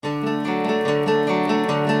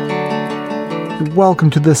Welcome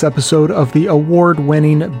to this episode of the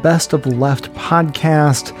award-winning Best of Left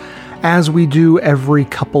podcast. As we do every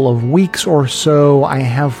couple of weeks or so, I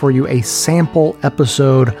have for you a sample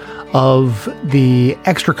episode of the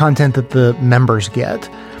extra content that the members get.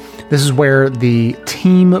 This is where the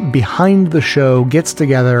team behind the show gets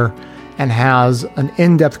together and has an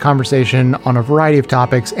in-depth conversation on a variety of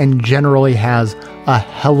topics and generally has a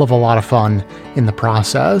hell of a lot of fun in the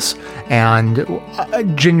process. And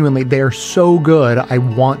genuinely, they are so good, I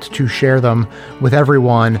want to share them with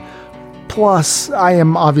everyone. Plus, I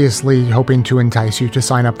am obviously hoping to entice you to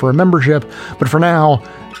sign up for a membership, but for now,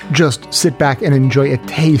 just sit back and enjoy a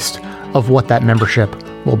taste of what that membership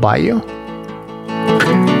will buy you.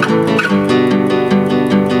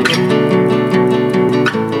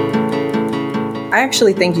 I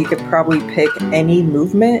actually think you could probably pick any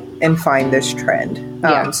movement and find this trend.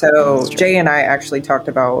 So Jay and I actually talked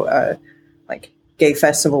about like gay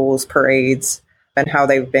festivals, parades, and how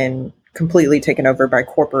they've been completely taken over by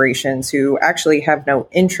corporations who actually have no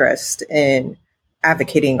interest in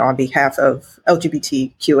advocating on behalf of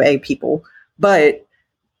LGBTQA people, but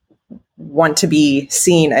want to be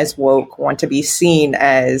seen as woke, want to be seen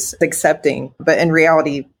as accepting. But in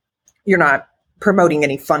reality, you're not promoting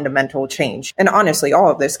any fundamental change. And honestly, all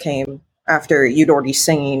of this came after you'd already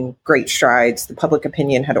seen great strides. The public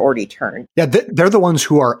opinion had already turned. Yeah, they're the ones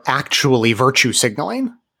who are actually virtue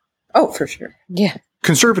signaling. Oh, for sure. Yeah.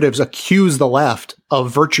 Conservatives accuse the left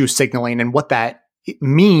of virtue signaling, and what that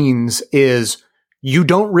means is you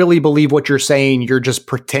don't really believe what you're saying, you're just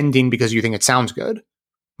pretending because you think it sounds good.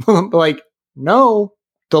 Like, no,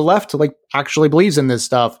 the left actually believes in this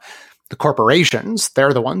stuff. The corporations,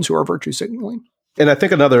 they're the ones who are virtue signaling. And I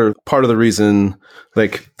think another part of the reason,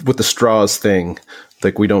 like with the straws thing,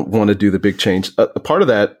 like we don't want to do the big change. A part of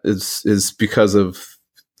that is because of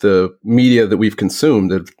the media that we've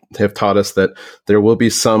consumed that have taught us that there will be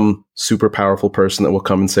some super powerful person that will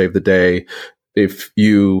come and save the day. If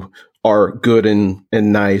you are good and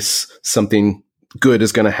nice, something good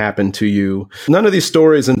is going to happen to you. None of these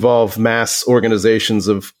stories involve mass organizations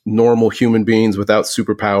of normal human beings without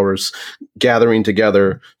superpowers gathering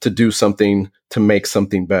together to do something to make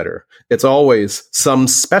something better. It's always some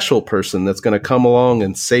special person that's going to come along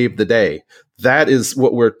and save the day. That is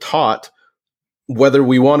what we're taught, whether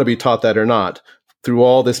we want to be taught that or not, through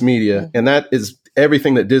all this media. And that is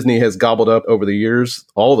everything that Disney has gobbled up over the years.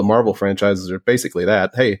 All the Marvel franchises are basically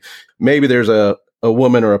that. Hey, maybe there's a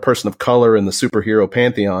woman or a person of color in the superhero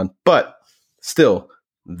pantheon, but still,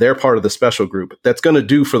 they're part of the special group that's going to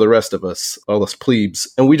do for the rest of us, all us plebes.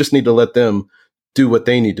 And we just need to let them do what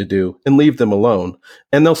they need to do and leave them alone,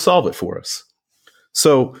 and they'll solve it for us.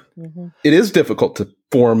 So it is difficult to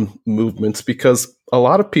form movements because a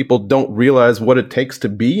lot of people don't realize what it takes to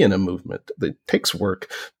be in a movement. It takes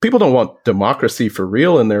work. People don't want democracy for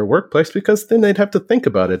real in their workplace because then they'd have to think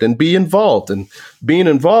about it and be involved. And being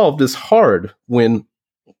involved is hard when,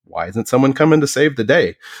 why isn't someone coming to save the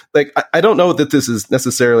day? Like, I don't know that this is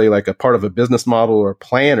necessarily like a part of a business model or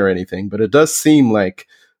plan or anything, but it does seem like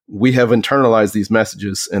we have internalized these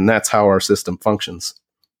messages and that's how our system functions.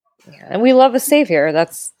 Yeah, and we love a savior.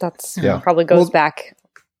 That's probably goes back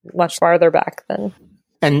much farther back than.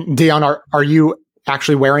 And Dion, are you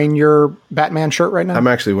actually wearing your Batman shirt right now? I'm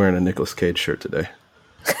actually wearing a Nicolas Cage shirt today.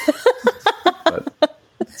 But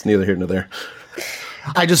it's neither here nor there.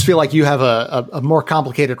 I just feel like you have a more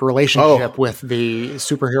complicated relationship with the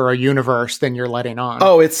superhero universe than you're letting on.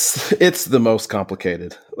 Oh, it's the most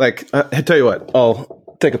complicated. Like, I tell you what, I'll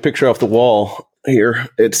take a picture off the wall here.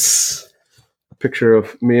 It's a picture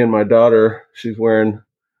of me and my daughter. She's wearing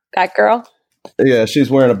Batgirl. Yeah,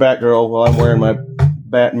 she's wearing a Batgirl while I'm wearing my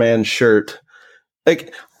Batman shirt.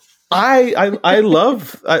 Like, I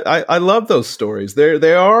love those stories.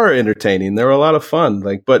 They are entertaining. They're a lot of fun.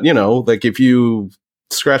 Like, but you know, like if you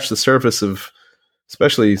scratch the surface of,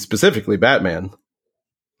 specifically Batman,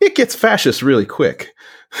 it gets fascist really quick.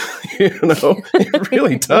 You know, it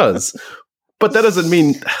really does. But that doesn't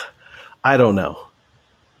mean, I don't know.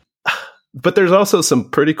 But there's also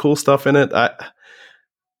some pretty cool stuff in it. I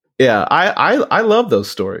love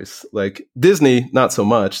those stories. Like Disney, not so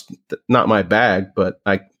much, not my bag, but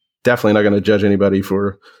I definitely not going to judge anybody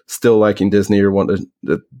for still liking Disney or wanting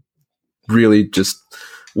to really just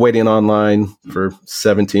waiting online for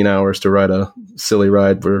 17 hours to ride a silly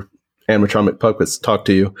ride where animatronic puppets talk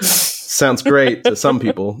to you. Sounds great to some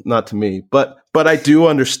people, not to me. But I do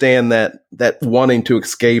understand that wanting to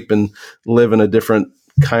escape and live in a different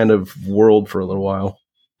kind of world for a little while.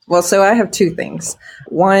 Well, so I have two things.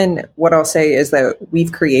 One, what I'll say is that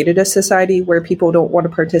we've created a society where people don't want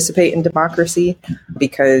to participate in democracy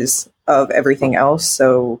because of everything else.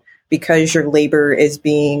 So because your labor is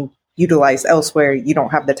being utilized elsewhere, you don't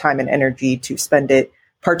have the time and energy to spend it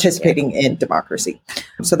participating in democracy.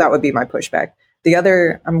 So that would be my pushback. The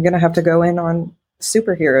other, I'm going to have to go in on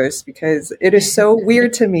superheroes because it is so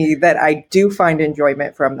weird to me that I do find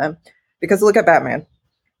enjoyment from them. Because look at Batman.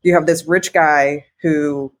 You have this rich guy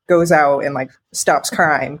who goes out and like stops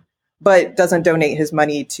crime, but doesn't donate his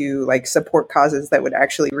money to like support causes that would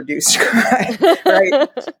actually reduce crime, right?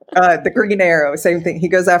 The Green Arrow, same thing. He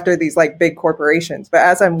goes after these like big corporations. But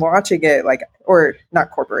as I'm watching it, like, or not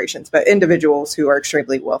corporations, but individuals who are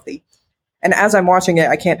extremely wealthy. And as I'm watching it,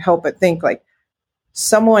 I can't help but think like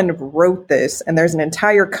someone wrote this and there's an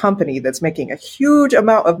entire company that's making a huge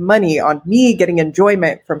amount of money on me getting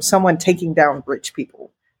enjoyment from someone taking down rich people.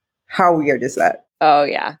 How weird is that? Oh,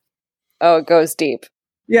 yeah. Oh, it goes deep.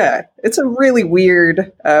 Yeah, it's a really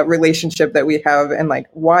weird relationship that we have, and like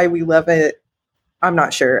why we love it, I'm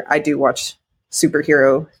not sure. I do watch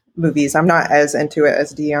superhero movies. I'm not as into it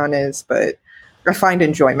as Dion is, but I find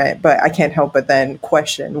enjoyment, but I can't help but then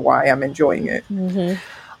question why I'm enjoying it. Mm-hmm.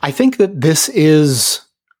 I think that this is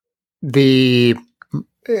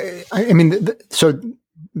so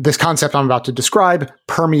this concept I'm about to describe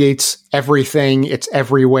permeates everything. It's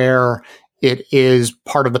everywhere. It is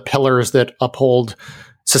part of the pillars that uphold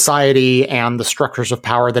society and the structures of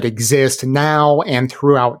power that exist now and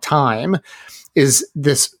throughout time, is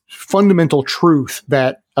this fundamental truth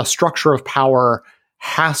that a structure of power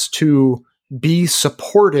has to be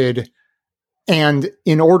supported. And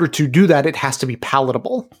in order to do that, it has to be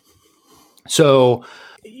palatable. So,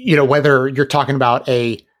 whether you're talking about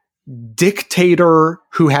a dictator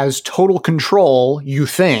who has total control, you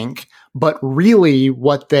think, but really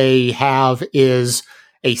what they have is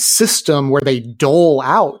a system where they dole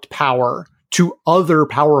out power to other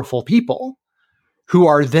powerful people who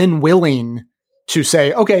are then willing to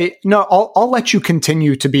say, okay, no, I'll let you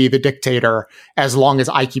continue to be the dictator as long as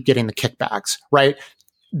I keep getting the kickbacks, right?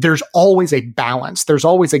 There's always a balance. There's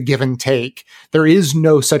always a give and take. There is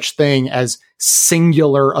no such thing as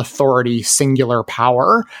singular authority, singular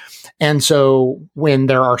power. And so when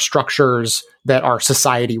there are structures that are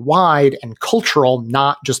society-wide and cultural,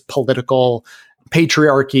 not just political,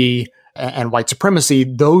 patriarchy and white supremacy,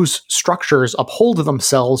 those structures uphold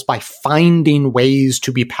themselves by finding ways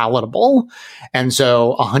to be palatable. And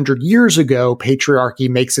so 100 years ago, patriarchy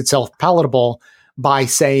makes itself palatable by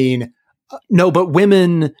saying, no, but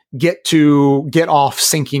women get to get off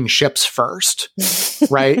sinking ships first,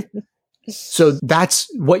 right? So that's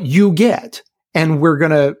what you get. And we're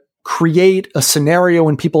going to create a scenario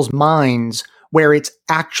in people's minds where it's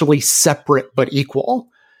actually separate but equal.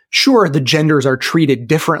 Sure, the genders are treated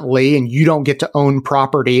differently and you don't get to own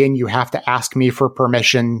property and you have to ask me for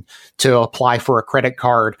permission to apply for a credit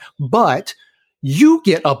card, but you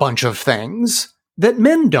get a bunch of things that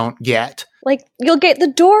men don't get. Like, you'll get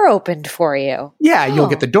the door opened for you. Yeah, you'll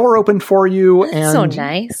get the door opened for you. That's so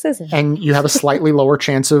nice, isn't it? And you have a slightly lower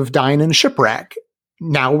chance of dying in a shipwreck.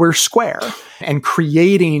 Now we're square. And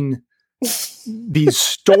creating these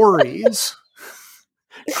stories,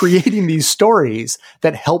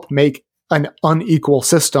 that help make an unequal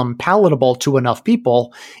system palatable to enough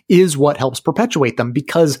people is what helps perpetuate them.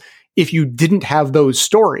 Because if you didn't have those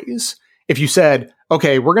stories, if you said,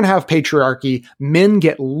 okay, we're going to have patriarchy, men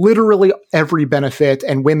get literally every benefit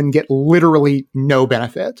and women get literally no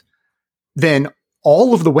benefit, then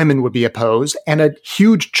all of the women would be opposed and a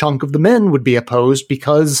huge chunk of the men would be opposed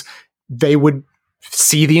because they would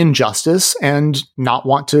see the injustice and not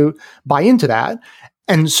want to buy into that.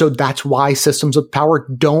 And so that's why systems of power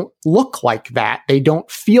don't look like that. They don't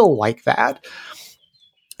feel like that.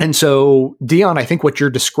 And so, Dion, I think what you're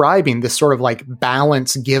describing, this sort of like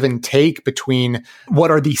balance, give and take between what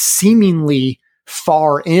are the seemingly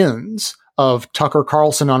far ends of Tucker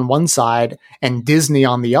Carlson on one side and Disney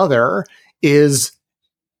on the other, is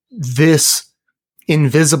this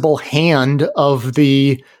invisible hand of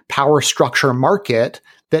the power structure market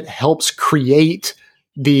that helps create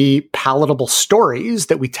the palatable stories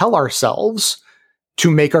that we tell ourselves to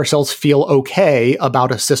make ourselves feel okay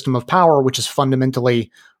about a system of power, which is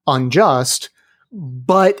fundamentally unjust,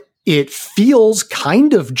 but it feels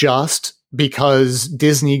kind of just because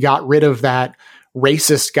Disney got rid of that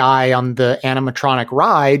racist guy on the animatronic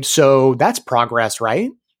ride. So that's progress,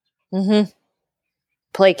 right? Mm-hmm.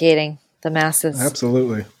 Placating the masses.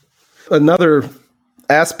 Absolutely. Another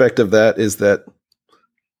aspect of that is that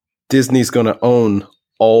Disney's going to own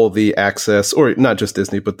all the access, or not just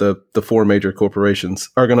Disney, but the four major corporations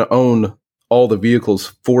are going to own all the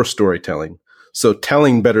vehicles for storytelling. So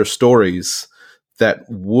telling better stories that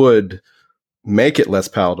would make it less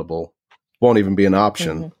palatable won't even be an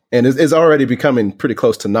option and is already becoming pretty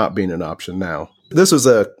close to not being an option now. This was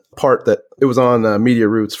a part that it was on Media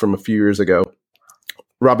Roots from a few years ago.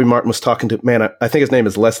 Robbie Martin was talking to, I think his name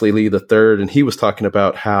is Leslie Lee III, and he was talking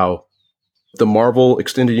about how the Marvel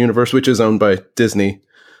Extended Universe, which is owned by Disney,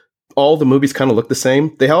 all the movies kind of look the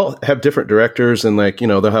same. They all have different directors, and like,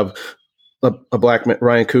 they'll have a black man,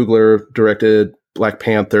 Ryan Coogler directed Black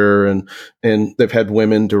Panther, and they've had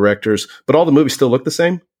women directors, but all the movies still look the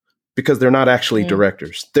same because they're not actually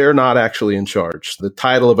directors. They're not actually in charge. The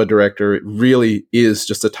title of a director really is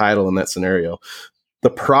just a title in that scenario. The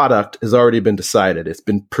product has already been decided. It's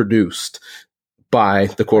been produced by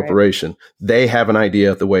the corporation. Right. They have an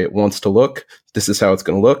idea of the way it wants to look. This is how it's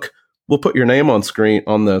going to look. We'll put your name on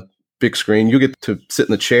the big screen. You get to sit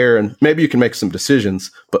in the chair, and maybe you can make some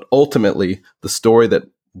decisions, but ultimately the story that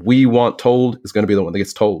we want told is going to be the one that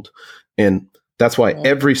gets told. And that's why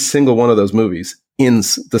every single one of those movies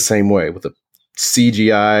ends the same way, with a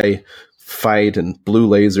CGI fight and blue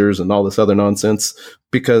lasers and all this other nonsense,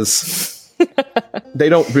 because they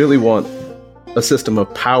don't really want a system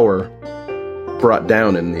of power brought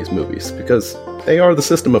down in these movies, because they are the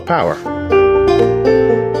system of power.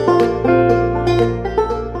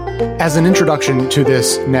 As an introduction to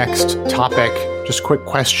this next topic, just a quick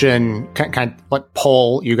question, kind of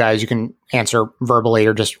poll you guys. You can answer verbally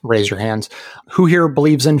or just raise your hands. Who here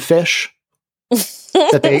believes in fish?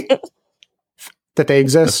 that they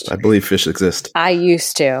exist? I believe fish exist. I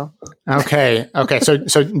used to. Okay.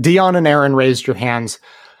 So Dion and Aaron raised your hands.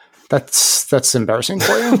 That's embarrassing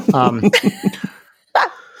for you.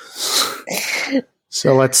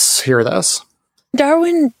 So let's hear this.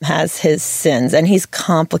 Darwin has his sins and he's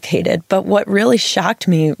complicated, but what really shocked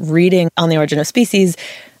me reading On the Origin of Species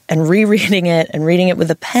and rereading it and reading it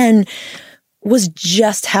with a pen was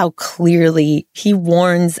just how clearly he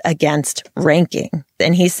warns against ranking.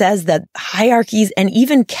 And he says that hierarchies and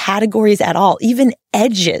even categories at all, even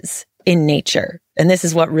edges in nature, and this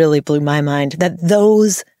is what really blew my mind, that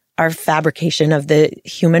those are fabrication of the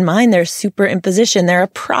human mind. They're superimposition. They're a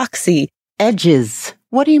proxy. Edges.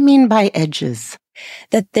 What do you mean by edges?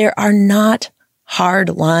 That there are not hard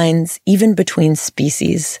lines even between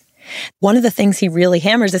species. One of the things he really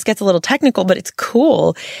hammers, this gets a little technical, but it's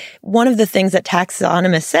cool. One of the things that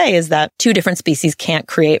taxonomists say is that two different species can't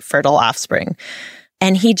create fertile offspring.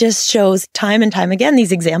 And he just shows time and time again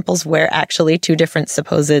these examples where actually two different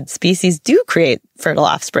supposed species do create fertile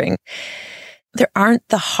offspring. There aren't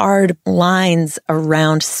the hard lines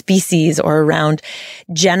around species or around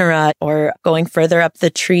genera or going further up the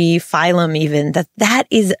tree, phylum even, that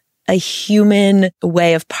is a human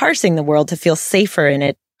way of parsing the world to feel safer in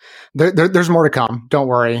it. There's more to come. Don't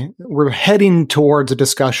worry. We're heading towards a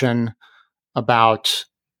discussion about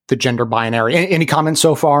the gender binary. Any comments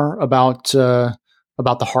so far about the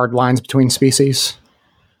hard lines between species?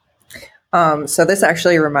 So this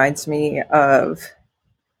actually reminds me of...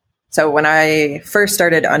 So when I first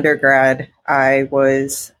started undergrad, I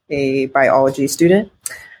was a biology student.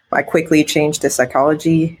 I quickly changed to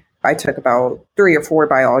psychology. I took about 3 or 4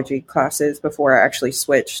 biology classes before I actually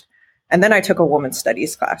switched. And then I took a women's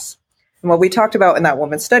studies class. And what we talked about in that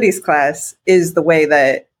women's studies class is the way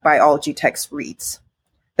that biology text reads,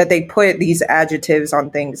 that they put these adjectives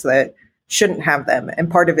on things that shouldn't have them. And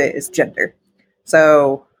part of it is gender.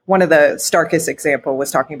 So one of the starkest example was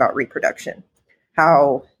talking about reproduction.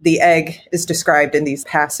 How the egg is described in these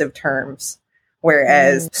passive terms,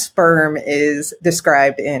 whereas sperm is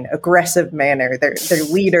described in aggressive manner. They're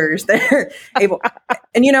leaders. They're able.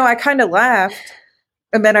 And, I kind of laughed.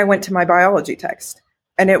 And then I went to my biology text.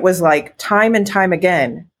 And it was like time and time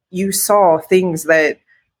again, you saw things that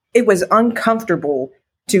it was uncomfortable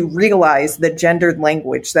to realize the gendered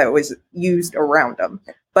language that was used around them.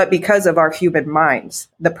 But because of our human minds,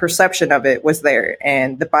 the perception of it was there,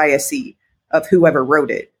 and the bias of whoever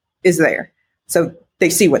wrote it is there. So they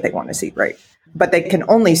see what they want to see, right? But they can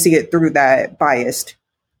only see it through that biased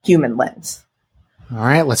human lens. All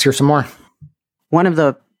right, let's hear some more. One of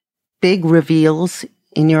the big reveals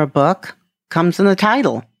in your book comes in the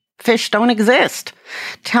title. Fish don't exist.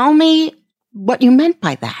 Tell me what you meant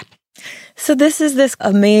by that. So this is this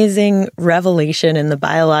amazing revelation in the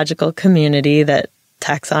biological community that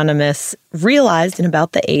taxonomists realized in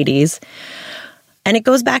about the 80s. And it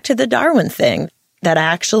goes back to the Darwin thing, that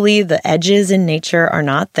actually the edges in nature are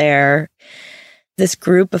not there. This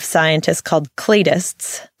group of scientists called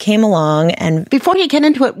cladists came along and... Before you get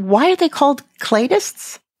into it, why are they called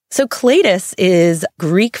cladists? So cladis is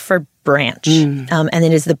Greek for branch, and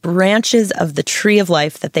it is the branches of the tree of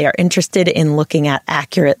life that they are interested in looking at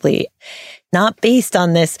accurately, not based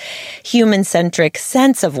on this human-centric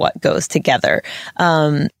sense of what goes together.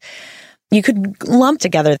 You could lump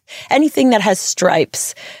together anything that has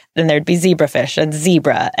stripes, and there'd be zebrafish and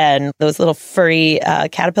zebra and those little furry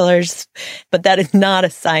caterpillars. But that is not a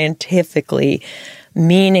scientifically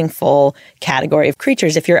meaningful category of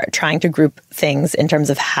creatures if you're trying to group things in terms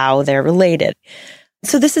of how they're related.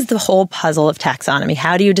 So this is the whole puzzle of taxonomy.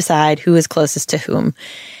 How do you decide who is closest to whom?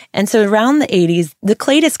 And so around the 80s, the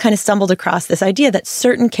Cladists kind of stumbled across this idea that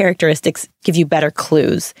certain characteristics give you better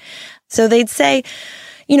clues. So they'd say,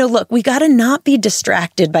 look, we got to not be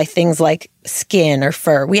distracted by things like skin or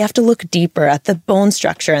fur. We have to look deeper at the bone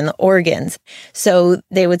structure and the organs. So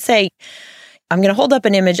they would say, I'm going to hold up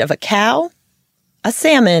an image of a cow, a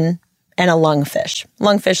salmon, and a lungfish.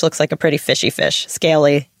 Lungfish looks like a pretty fishy fish,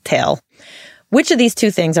 scaly tail. Which of these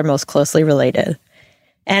two things are most closely related?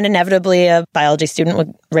 And inevitably, a biology student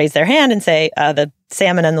would raise their hand and say, the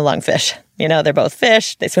salmon and the lungfish. They're both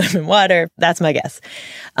fish. They swim in water. That's my guess.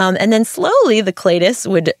 And then slowly, the Cladists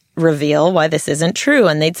would reveal why this isn't true.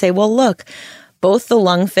 And they'd say, well, look, both the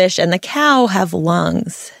lungfish and the cow have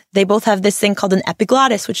lungs. They both have this thing called an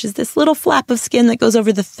epiglottis, which is this little flap of skin that goes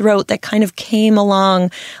over the throat that kind of came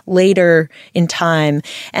along later in time.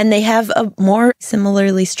 And they have a more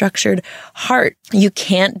similarly structured heart. You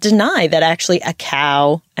can't deny that actually a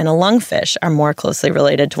cow and a lungfish are more closely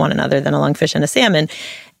related to one another than a lungfish and a salmon.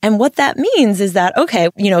 And what that means is that, okay,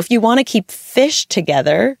 if you want to keep fish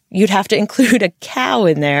together, you'd have to include a cow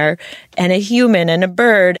in there and a human and a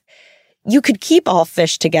bird. You could keep all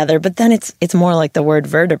fish together, but then it's more like the word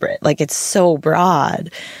vertebrate. Like it's so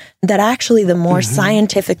broad that actually the more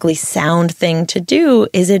scientifically sound thing to do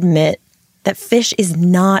is admit that fish is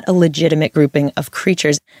not a legitimate grouping of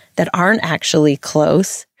creatures that aren't actually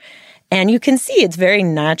close. And you can see it's very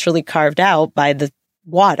naturally carved out by the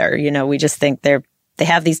water. We just think they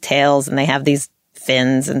have these tails and they have these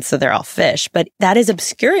fins, and so they're all fish. But that is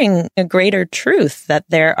obscuring a greater truth, that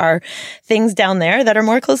there are things down there that are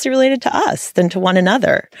more closely related to us than to one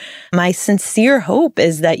another. My sincere hope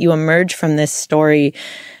is that you emerge from this story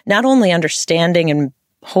not only understanding and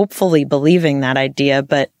hopefully believing that idea,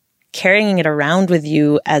 but carrying it around with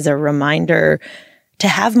you as a reminder to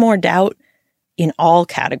have more doubt in all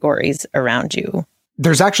categories around you.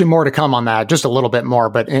 There's actually more to come on that, just a little bit more,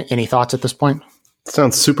 but any thoughts at this point?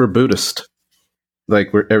 Sounds super Buddhist.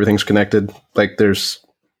 Like where everything's connected. Like there's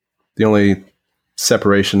the only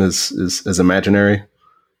separation is imaginary.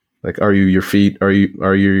 Like, are you your feet? Are you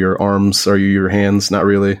your arms? Are you your hands? Not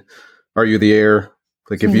really. Are you the air?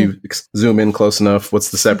 Like if you zoom in close enough,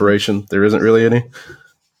 what's the separation? There isn't really any.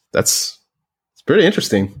 It's pretty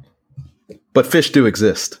interesting. But fish do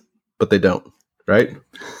exist, but they don't, right?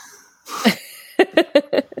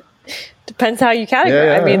 Depends how you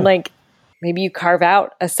categorize. I mean, like, maybe you carve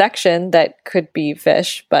out a section that could be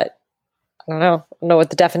fish, but I don't know what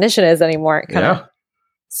the definition is anymore. It kind of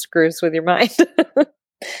screws with your mind.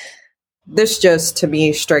 This just, to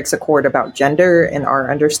me, strikes a chord about gender and our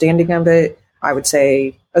understanding of it. I would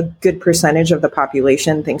say a good percentage of the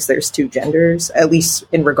population thinks there's two genders, at least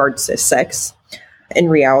in regards to sex. In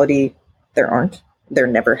reality, there aren't. There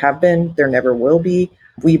never have been. There never will be.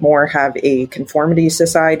 We more have a conformity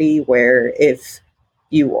society where if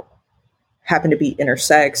you happen to be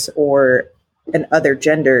intersex or an other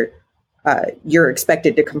gender, you're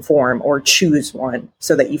expected to conform or choose one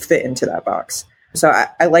so that you fit into that box. So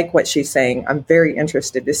I like what she's saying. I'm very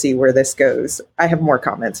interested to see where this goes. I have more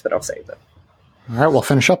comments, but I'll save them. All right, we'll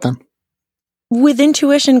finish up then. With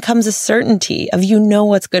intuition comes a certainty of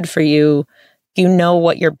what's good for you,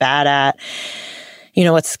 what you're bad at,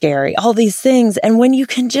 what's scary, all these things. And when you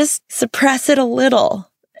can just suppress it a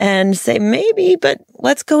little and say, maybe, but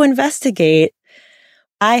let's go investigate.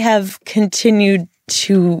 I have continued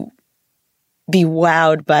to be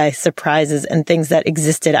wowed by surprises and things that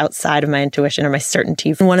existed outside of my intuition or my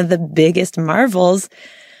certainty. One of the biggest marvels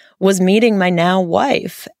was meeting my now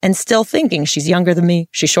wife and still thinking she's younger than me,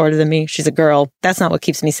 she's shorter than me, she's a girl. That's not what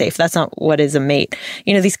keeps me safe. That's not what is a mate.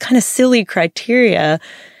 These kind of silly criteria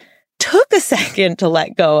took a second to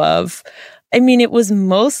let go of. I mean, it was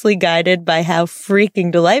mostly guided by how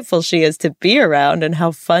freaking delightful she is to be around and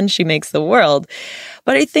how fun she makes the world.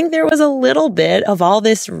 But I think there was a little bit of all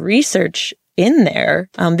this research in there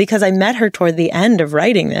because I met her toward the end of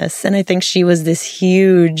writing this. And I think she was this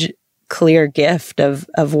huge, clear gift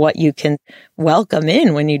of what you can welcome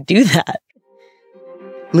in when you do that.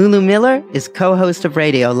 Lulu Miller is co-host of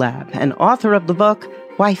Radiolab and author of the book,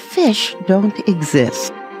 Why Fish Don't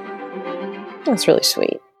Exist. That's really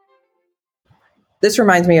sweet. This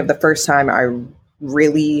reminds me of the first time I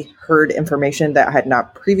really heard information that I had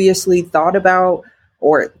not previously thought about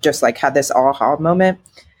or just like had this aha moment.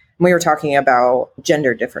 We were talking about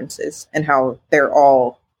gender differences and how they're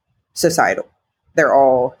all societal. They're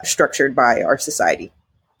all structured by our society.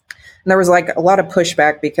 And there was like a lot of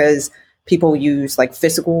pushback because people use like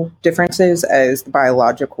physical differences as the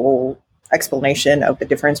biological explanation of the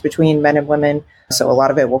difference between men and women. So a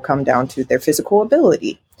lot of it will come down to their physical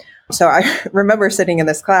ability. So I remember sitting in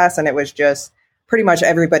this class and it was just pretty much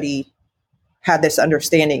everybody had this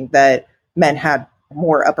understanding that men had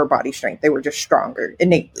more upper body strength. They were just stronger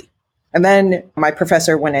innately. And then my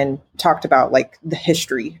professor went and talked about like the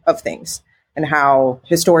history of things and how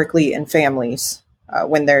historically in families,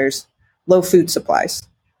 when there's low food supplies,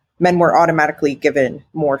 men were automatically given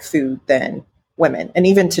more food than women. And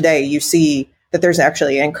even today, you see that there's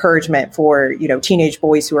actually encouragement for, teenage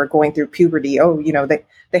boys who are going through puberty. Oh,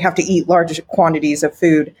 they have to eat large quantities of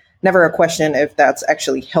food. Never a question if that's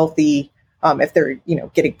actually healthy, if they're,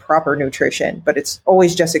 getting proper nutrition, but it's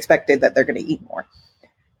always just expected that they're going to eat more.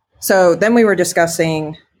 So then we were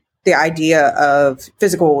discussing the idea of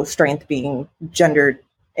physical strength being gendered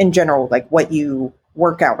in general, like what you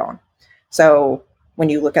work out on. So when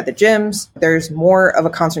you look at the gyms, there's more of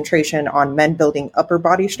a concentration on men building upper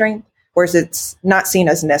body strength, whereas it's not seen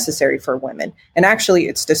as necessary for women. And actually,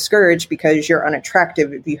 it's discouraged because you're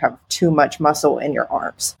unattractive if you have too much muscle in your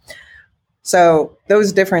arms. So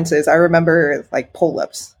those differences, I remember like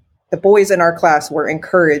pull-ups. The boys in our class were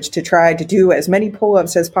encouraged to try to do as many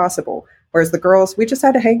pull-ups as possible, whereas the girls, we just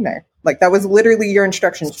had to hang there. Like that was literally your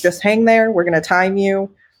instructions. Just hang there. We're going to time you.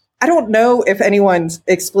 I don't know if anyone's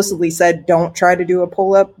explicitly said, don't try to do a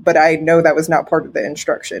pull-up, but I know that was not part of the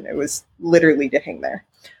instruction. It was literally to hang there.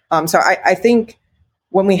 So I think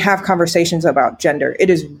when we have conversations about gender, it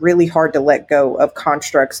is really hard to let go of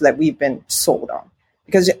constructs that we've been sold on.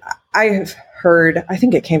 Because I have heard, I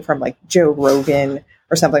think it came from like Joe Rogan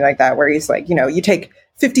or something like that, where he's like, you take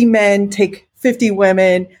 50 men, take 50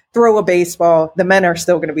 women, throw a baseball, the men are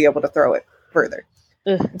still going to be able to throw it further.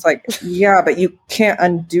 It's like, yeah, but you can't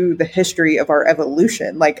undo the history of our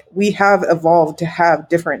evolution. Like we have evolved to have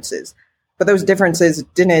differences, but those differences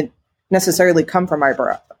didn't necessarily come from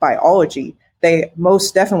our biology. They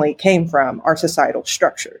most definitely came from our societal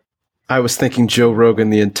structure. I was thinking Joe Rogan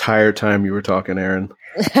the entire time you were talking, Aaron.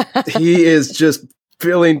 He is just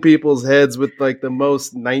filling people's heads with like the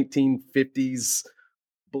most 1950s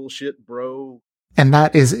bullshit, bro. And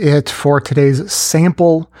that is it for today's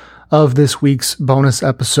sample of this week's bonus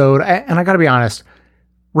episode. And I gotta be honest,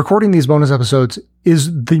 recording these bonus episodes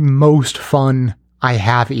is the most fun I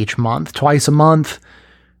have each month. Twice a month,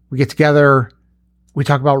 we get together, we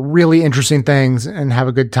talk about really interesting things and have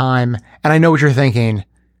a good time. And I know what you're thinking.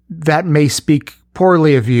 That may speak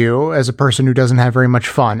poorly of you as a person who doesn't have very much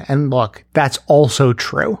fun. And look, that's also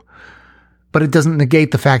true. But it doesn't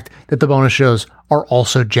negate the fact that the bonus shows are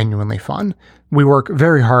also genuinely fun. We work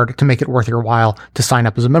very hard to make it worth your while to sign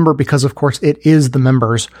up as a member because, of course, it is the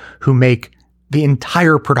members who make the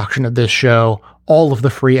entire production of this show, all of the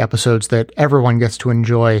free episodes that everyone gets to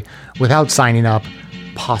enjoy without signing up,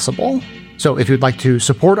 possible. So if you'd like to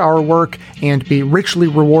support our work and be richly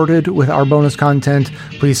rewarded with our bonus content,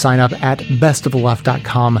 please sign up at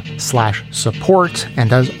bestoftheleft.com/support.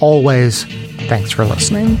 And as always, thanks for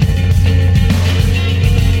listening.